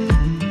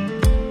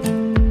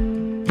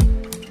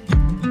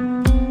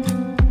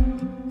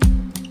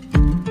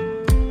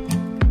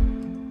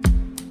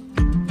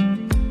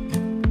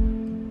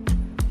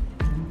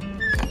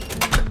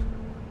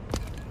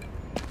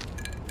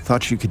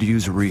 Thought you could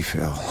use a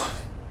refill.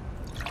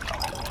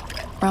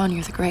 Ron,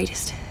 you're the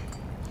greatest.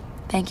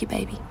 Thank you,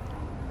 baby.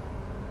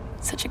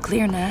 Such a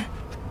clear night.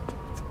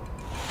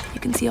 You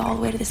can see all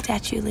the way to the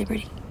Statue of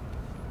Liberty.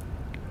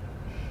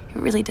 It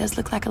really does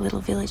look like a little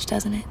village,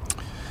 doesn't it?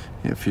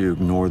 If you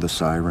ignore the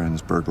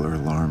sirens, burglar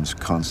alarms,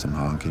 constant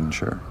honking,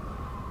 sure.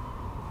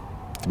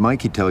 Did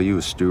Mikey tell you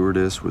a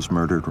stewardess was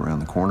murdered around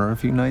the corner a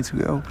few nights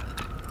ago?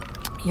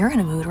 You're in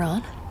a mood,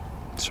 Ron.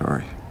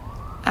 Sorry.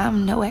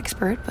 I'm no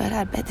expert, but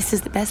I bet this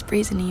is the best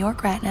breeze in New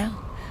York right now.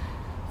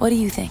 What do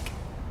you think?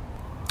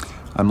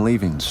 I'm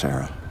leaving,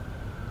 Sarah.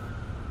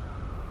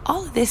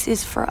 All of this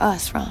is for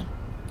us, Ron.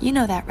 You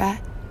know that, right?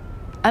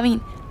 I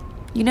mean,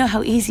 you know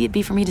how easy it'd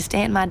be for me to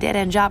stay in my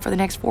dead-end job for the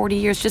next 40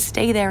 years, just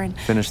stay there and...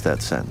 Finish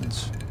that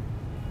sentence.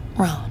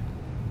 Ron.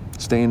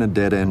 Stay in a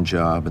dead-end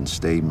job and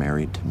stay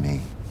married to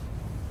me.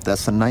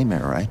 That's a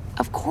nightmare, right?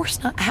 Of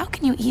course not. How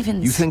can you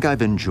even... You think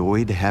I've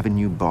enjoyed having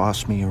you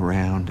boss me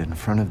around in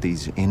front of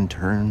these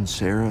interns,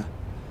 Sarah?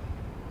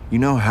 You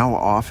know how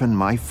often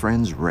my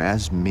friends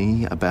razz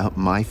me about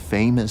my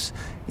famous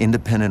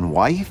independent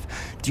wife?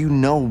 Do you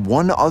know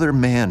one other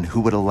man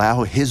who would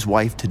allow his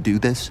wife to do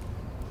this?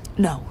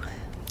 No,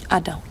 I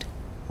don't.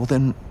 Well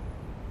then,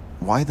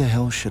 why the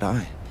hell should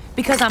I?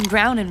 Because I'm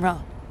drowning,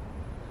 Ron.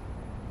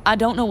 I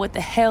don't know what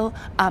the hell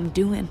I'm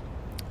doing.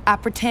 I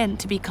pretend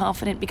to be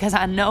confident because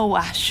I know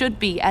I should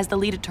be as the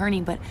lead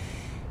attorney, but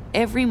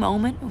every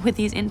moment with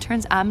these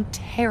interns, I'm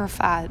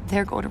terrified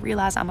they're going to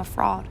realize I'm a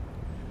fraud.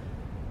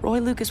 Roy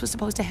Lucas was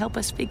supposed to help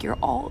us figure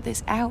all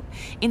this out.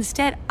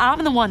 Instead,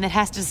 I'm the one that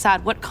has to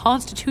decide what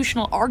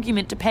constitutional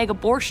argument to peg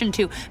abortion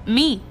to.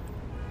 Me,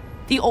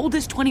 the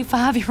oldest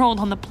 25-year-old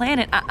on the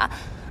planet.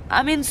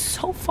 I'm in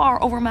so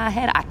far over my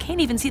head, I can't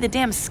even see the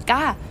damn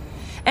sky.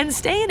 And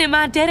staying in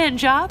my dead-end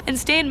job and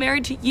staying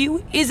married to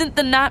you isn't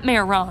the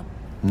nightmare, Ron.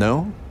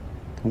 No?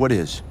 What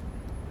is?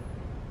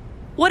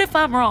 What if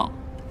I'm wrong?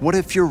 What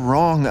if you're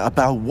wrong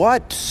about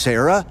what,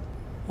 Sarah?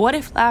 What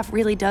if life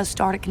really does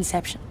start at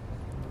conception?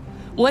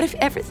 What if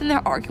everything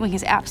they're arguing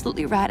is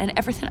absolutely right and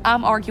everything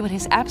I'm arguing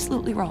is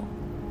absolutely wrong?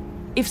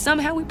 If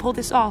somehow we pull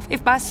this off,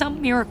 if by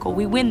some miracle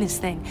we win this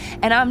thing,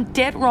 and I'm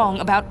dead wrong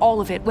about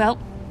all of it, well,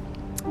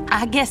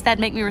 I guess that'd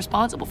make me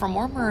responsible for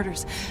more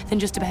murders than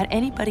just about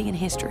anybody in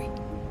history.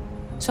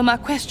 So my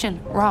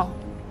question, Ron,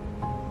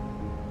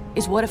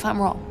 is what if I'm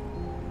wrong?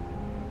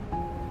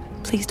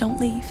 Please don't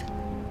leave.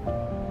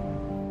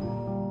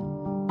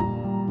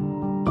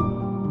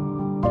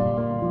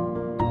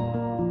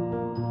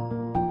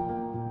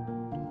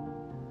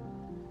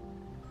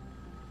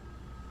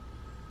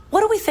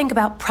 What do we think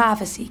about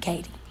privacy,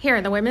 Katie? Here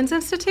in the Women's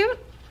Institute?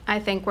 I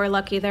think we're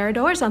lucky there are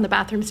doors on the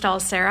bathroom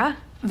stalls, Sarah.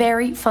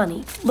 Very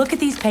funny. Look at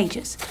these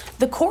pages.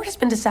 The court has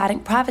been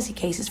deciding privacy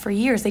cases for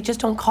years. They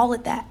just don't call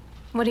it that.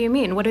 What do you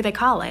mean? What do they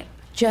call it?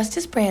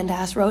 Justice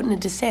Brandeis wrote in a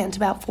dissent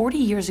about 40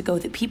 years ago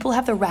that people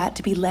have the right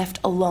to be left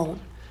alone.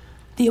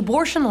 The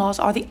abortion laws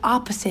are the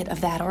opposite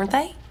of that, aren't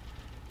they?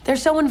 They're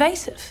so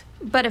invasive.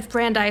 But if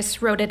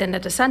Brandeis wrote it in a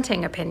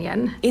dissenting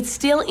opinion... It's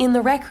still in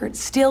the record,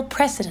 still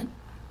precedent.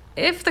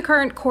 If the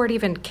current court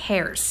even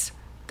cares.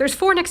 There's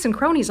 4 Nixon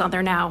cronies on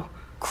there now.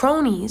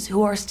 Cronies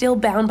who are still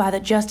bound by the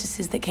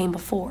justices that came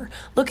before.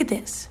 Look at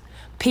this.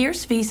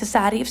 Pierce v.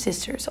 Society of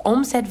Sisters,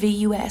 Olmsted v.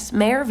 U.S.,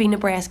 Mayer v.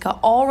 Nebraska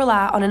all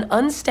rely on an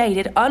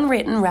unstated,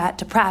 unwritten right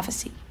to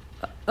privacy.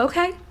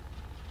 Okay.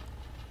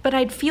 But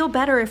I'd feel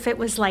better if it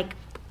was,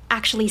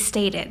 actually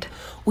stated.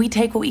 We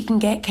take what we can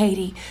get,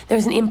 Katie.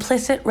 There's an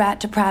implicit right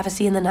to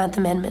privacy in the 9th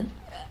Amendment.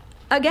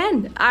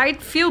 Again,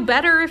 I'd feel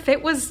better if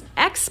it was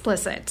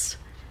explicit.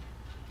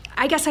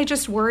 I guess I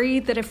just worry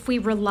that if we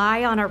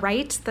rely on a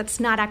right that's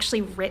not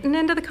actually written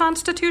into the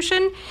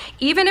Constitution,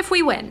 even if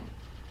we win,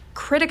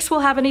 critics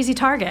will have an easy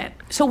target.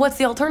 So what's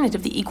the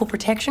alternative, the Equal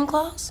Protection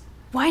Clause?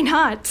 Why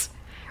not?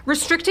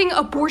 Restricting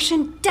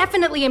abortion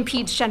definitely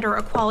impedes gender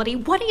equality.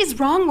 What is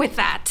wrong with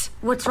that?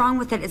 What's wrong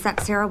with it is that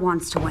Sarah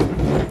wants to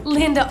win.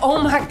 Linda,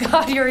 oh my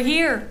God, you're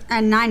here.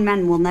 And 9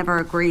 men will never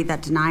agree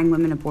that denying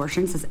women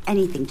abortions has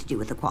anything to do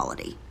with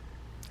equality.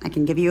 I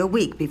can give you a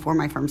week before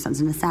my firm sends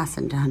an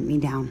assassin to hunt me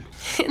down.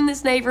 In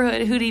this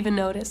neighborhood, who'd even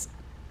notice?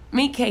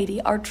 Meet Katie,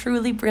 our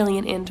truly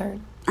brilliant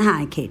intern.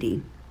 Hi,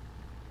 Katie.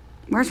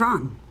 Where's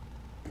Ron?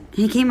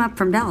 He came up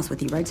from Dallas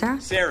with you, right,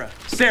 Sarah?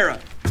 Sarah!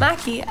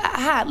 Mikey,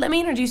 hi, let me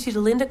introduce you to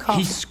Linda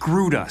Coffin. He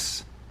screwed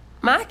us.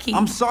 Mikey.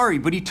 I'm sorry,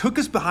 but he took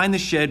us behind the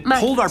shed,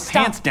 Mikey, pulled our stop.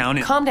 pants down,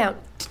 and... Calm down.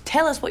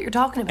 Tell us what you're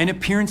talking about. An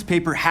appearance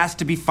paper has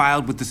to be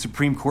filed with the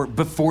Supreme Court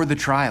before the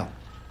trial.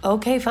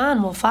 Okay,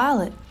 fine, we'll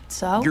file it.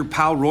 So? Your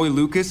pal Roy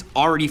Lucas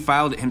already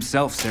filed it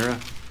himself, Sarah.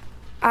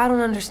 I don't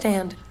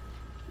understand.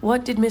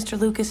 What did Mr.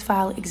 Lucas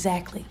file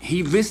exactly?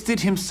 He listed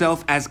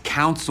himself as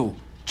counsel.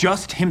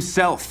 Just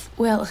himself.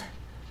 Well,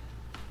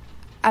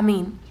 I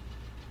mean,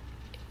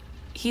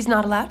 he's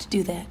not allowed to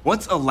do that.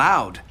 What's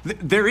allowed?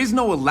 There is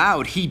no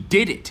allowed. He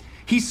did it.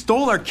 He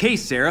stole our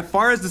case, Sarah.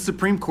 Far as the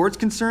Supreme Court's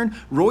concerned,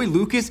 Roy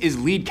Lucas is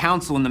lead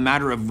counsel in the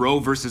matter of Roe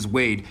versus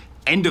Wade.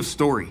 End of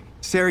story.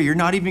 Sarah, you're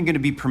not even going to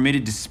be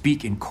permitted to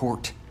speak in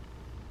court.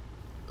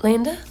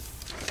 Linda?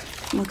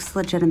 Looks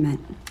legitimate,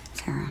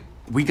 Sarah.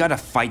 We gotta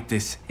fight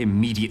this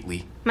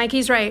immediately.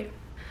 Mikey's right.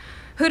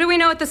 Who do we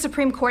know at the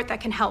Supreme Court that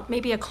can help?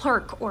 Maybe a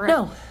clerk or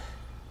No.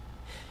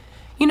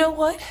 You know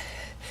what?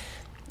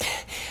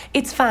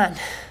 It's fine.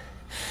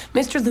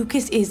 Mr.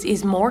 Lucas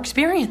is more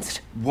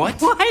experienced.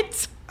 What?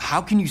 What?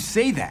 How can you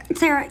say that?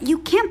 Sarah, you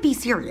can't be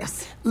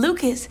serious.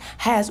 Lucas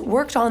has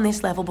worked on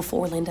this level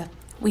before, Linda.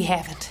 We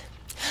haven't.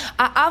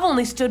 I've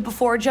only stood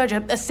before a judge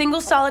a single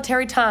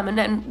solitary time,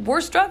 and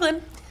we're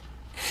struggling.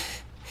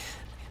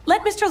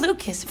 Let Mr.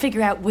 Lucas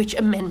figure out which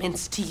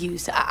amendments to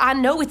use. I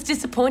know it's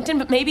disappointing,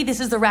 but maybe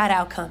this is the right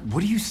outcome.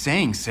 What are you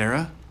saying,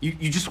 Sarah?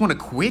 You just want to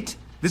quit?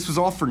 This was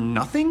all for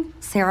nothing?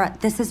 Sarah,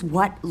 this is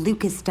what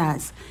Lucas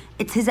does.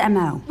 It's his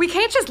M.O. We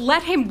can't just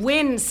let him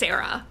win,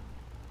 Sarah.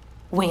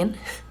 Win?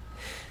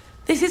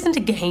 This isn't a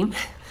game.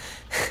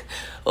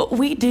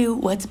 We do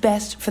what's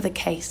best for the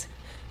case.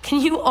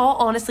 Can you all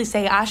honestly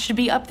say I should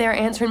be up there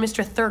answering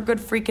Mr. Thurgood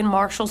freaking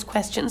Marshall's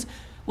questions,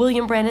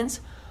 William Brennan's,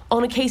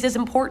 on a case as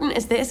important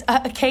as this,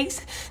 a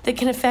case that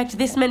can affect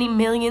this many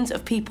millions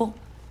of people?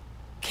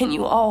 Can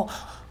you all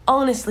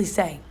honestly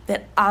say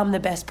that I'm the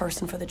best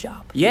person for the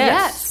job?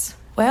 Yes.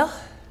 Well,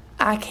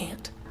 I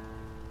can't.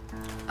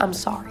 I'm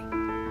sorry.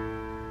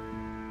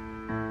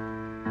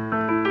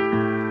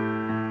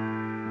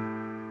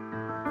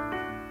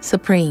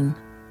 Supreme,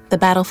 The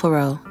Battle for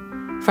Roe,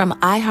 from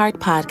iHeart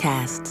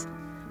Podcasts.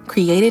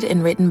 Created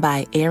and written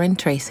by Aaron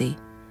Tracy.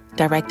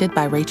 Directed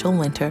by Rachel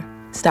Winter.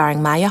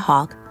 Starring Maya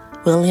Hawke,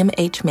 William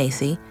H.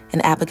 Macy,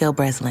 and Abigail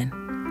Breslin.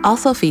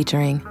 Also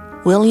featuring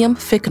William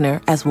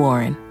Fichtner as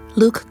Warren,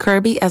 Luke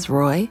Kirby as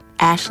Roy,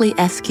 Ashley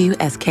Eskew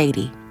as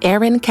Katie,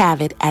 Aaron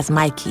Cavett as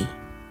Mikey.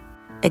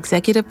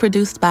 Executive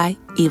produced by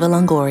Eva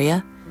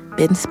Longoria,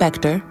 Ben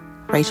Spector,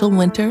 Rachel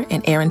Winter,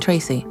 and Aaron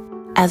Tracy,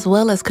 as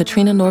well as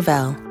Katrina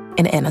Norvell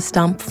and Anna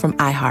Stump from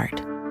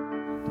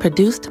iHeart.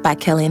 Produced by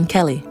Kelly and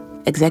Kelly.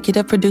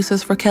 Executive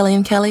producers for Kelly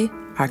and Kelly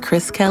are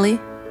Chris Kelly,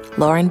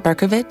 Lauren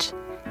Berkovich,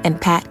 and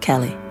Pat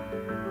Kelly.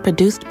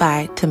 Produced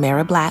by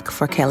Tamara Black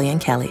for Kelly and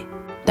Kelly.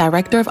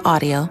 Director of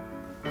Audio,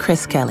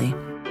 Chris Kelly.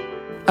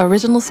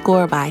 Original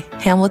score by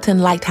Hamilton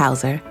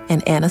Lighthouser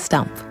and Anna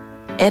Stump.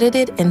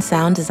 Edited and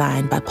sound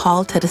design by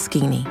Paul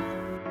Tedeschini.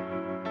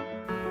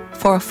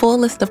 For a full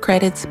list of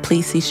credits,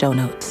 please see show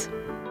notes.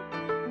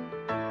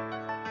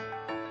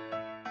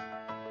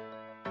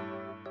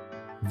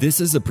 This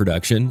is a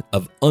production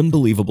of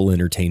Unbelievable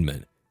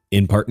Entertainment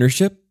in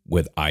partnership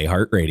with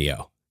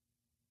iHeartRadio.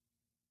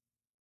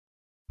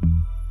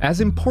 As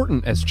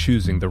important as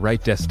choosing the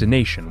right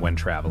destination when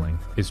traveling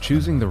is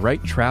choosing the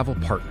right travel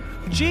partner.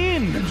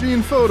 Gene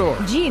Fodor.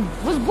 Gene,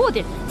 was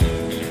good.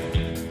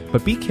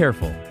 But be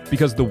careful,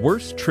 because the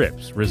worst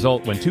trips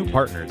result when two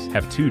partners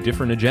have two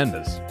different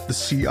agendas. The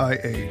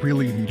CIA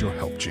really need your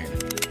help, Gene.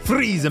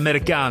 Freeze,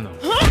 Americano.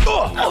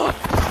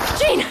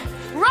 Gene,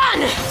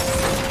 run!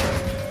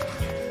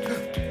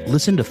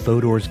 Listen to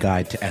Fodor's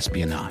Guide to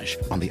Espionage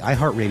on the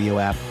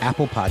iHeartRadio app,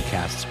 Apple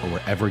Podcasts, or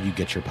wherever you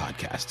get your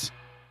podcasts.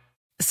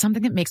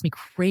 Something that makes me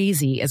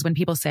crazy is when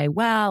people say,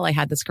 well, I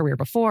had this career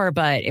before,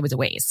 but it was a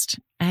waste.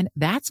 And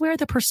that's where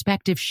the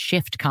perspective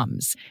shift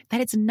comes, that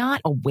it's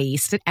not a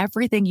waste, that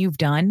everything you've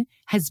done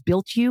has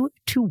built you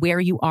to where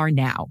you are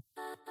now.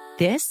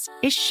 This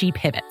is She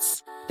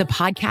Pivots, the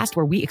podcast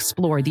where we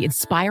explore the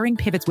inspiring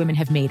pivots women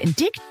have made and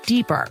dig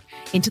deeper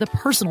into the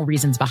personal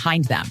reasons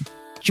behind them.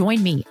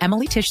 Join me,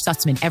 Emily Tish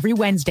Sussman, every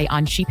Wednesday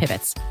on She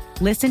Pivots.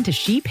 Listen to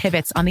She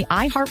Pivots on the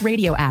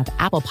iHeartRadio app,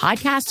 Apple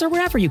Podcasts, or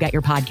wherever you get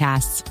your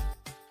podcasts.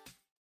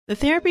 The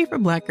Therapy for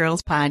Black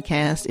Girls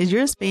podcast is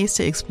your space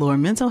to explore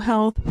mental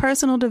health,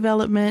 personal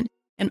development,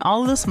 and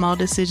all of the small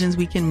decisions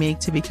we can make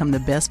to become the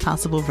best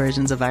possible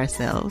versions of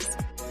ourselves.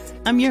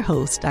 I'm your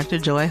host, Dr.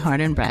 Joy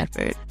Harden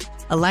Bradford,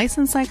 a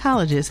licensed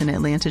psychologist in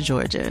Atlanta,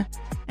 Georgia,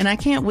 and I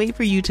can't wait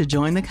for you to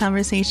join the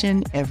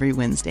conversation every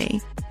Wednesday.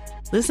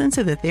 Listen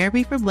to the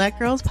Therapy for Black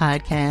Girls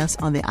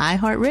podcast on the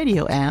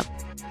iHeartRadio app,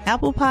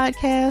 Apple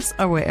Podcasts,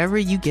 or wherever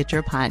you get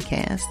your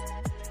podcasts.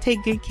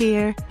 Take good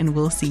care, and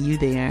we'll see you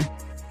there.